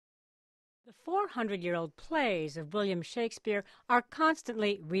The 400-year-old plays of William Shakespeare are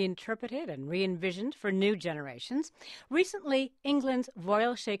constantly reinterpreted and re-envisioned for new generations. Recently, England's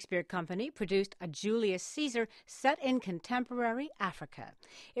Royal Shakespeare Company produced a Julius Caesar set in contemporary Africa.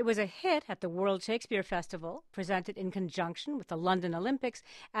 It was a hit at the World Shakespeare Festival, presented in conjunction with the London Olympics,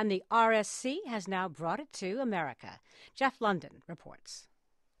 and the RSC has now brought it to America. Jeff London reports.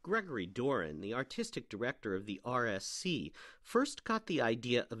 Gregory Doran, the artistic director of the RSC, first got the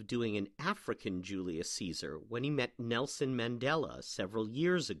idea of doing an African Julius Caesar when he met Nelson Mandela several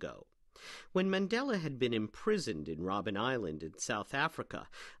years ago. When Mandela had been imprisoned in Robben Island in South Africa,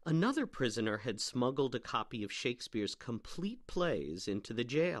 another prisoner had smuggled a copy of Shakespeare's complete plays into the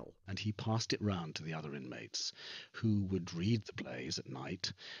jail. And he passed it round to the other inmates, who would read the plays at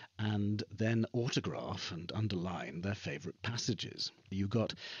night and then autograph and underline their favourite passages. You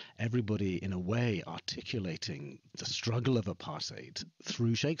got everybody, in a way, articulating the struggle of apartheid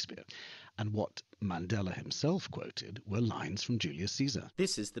through Shakespeare. And what Mandela himself quoted were lines from Julius Caesar.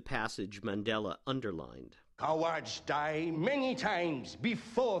 This is the passage Mandela underlined. Cowards die many times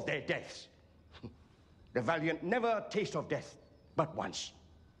before their deaths. The valiant never taste of death but once.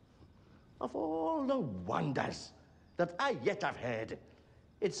 Of all the wonders that I yet have heard,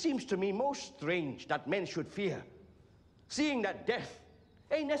 it seems to me most strange that men should fear, seeing that death,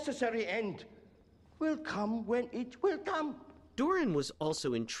 a necessary end, will come when it will come. Doran was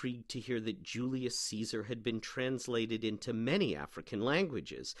also intrigued to hear that Julius Caesar had been translated into many African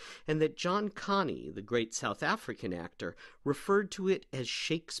languages, and that John Connie, the great South African actor, referred to it as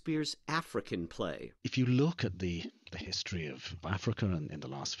Shakespeare's African play. If you look at the history of Africa in the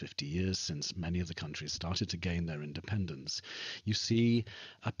last 50 years, since many of the countries started to gain their independence, you see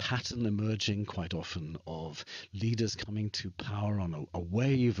a pattern emerging quite often of leaders coming to power on a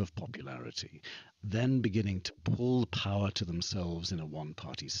wave of popularity, then beginning to pull power to themselves in a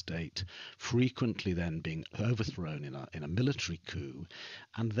one-party state, frequently then being overthrown in a military coup,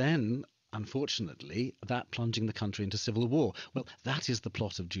 and then, unfortunately, that plunging the country into civil war. Well, that is the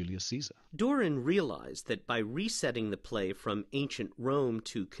plot of Julius Caesar. Doran realized that by resetting the play from ancient Rome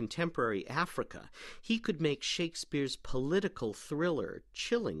to contemporary Africa, he could make Shakespeare's political thriller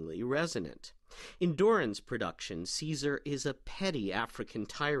chillingly resonant. In Doran's production, Caesar is a petty African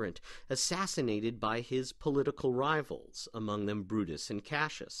tyrant assassinated by his political rivals, among them Brutus and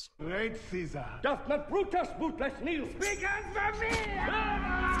Cassius. Great Caesar! Doth not Brutus bootless kneel? Speak as for me!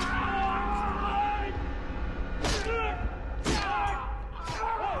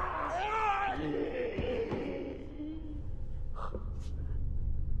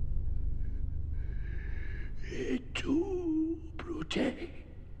 Et tu, Brute?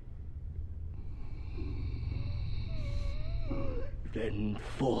 Then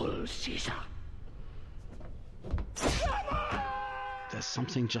fall, Caesar. There's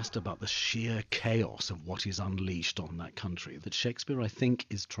something just about the sheer chaos of what is unleashed on that country that Shakespeare, I think,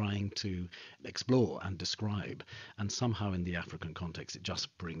 is trying to explore and describe. And somehow in the African context, it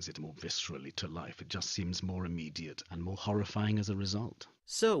just brings it more viscerally to life. It just seems more immediate and more horrifying as a result.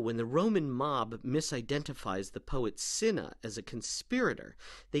 So, when the Roman mob misidentifies the poet Cinna as a conspirator,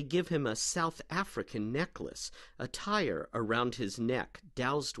 they give him a South African necklace, a tire around his neck,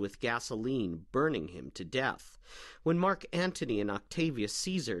 doused with gasoline, burning him to death. When Mark Antony and Octavius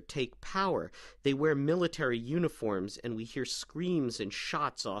Caesar take power, they wear military uniforms, and we hear screams and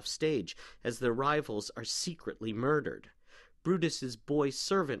shots off stage as their rivals are secretly murdered. Brutus's boy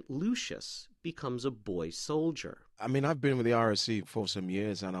servant, Lucius, becomes a boy soldier. I mean, I've been with the RSC for some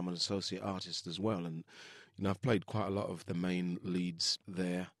years, and I'm an associate artist as well. And, I've played quite a lot of the main leads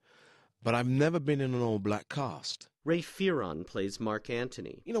there. But I've never been in an all-black cast. Ray Fearon plays Mark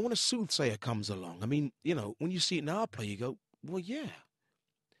Antony. When a soothsayer comes along, I mean, when you see it in our play, you go, well, yeah.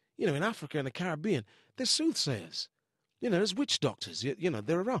 In Africa and the Caribbean, there's soothsayers. There's witch doctors,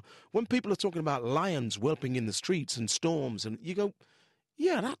 they're around. When people are talking about lions whelping in the streets and storms, and you go,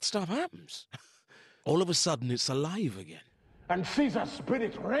 yeah, that stuff happens. All of a sudden, it's alive again. And Caesar's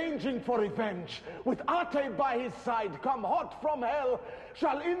spirit ranging for revenge, with Ate by his side, come hot from hell,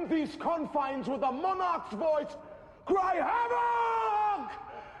 shall in these confines with a monarch's voice cry havoc!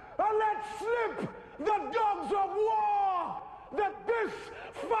 And let slip the dogs of war, that this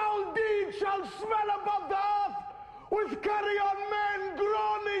foul deed shall smell above the earth, with carrion men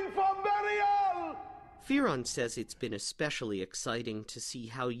groaning for burial. Fearon says it's been especially exciting to see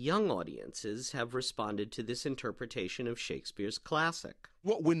how young audiences have responded to this interpretation of Shakespeare's classic.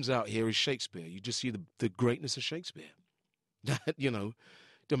 What wins out here is Shakespeare. You just see the greatness of Shakespeare.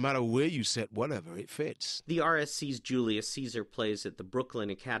 To No matter where you set whatever, it fits. The RSC's Julius Caesar plays at the Brooklyn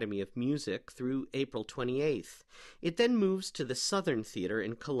Academy of Music through April 28th. It then moves to the Southern Theater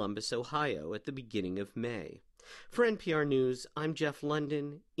in Columbus, Ohio at the beginning of May. For NPR News, I'm Jeff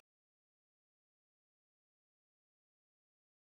London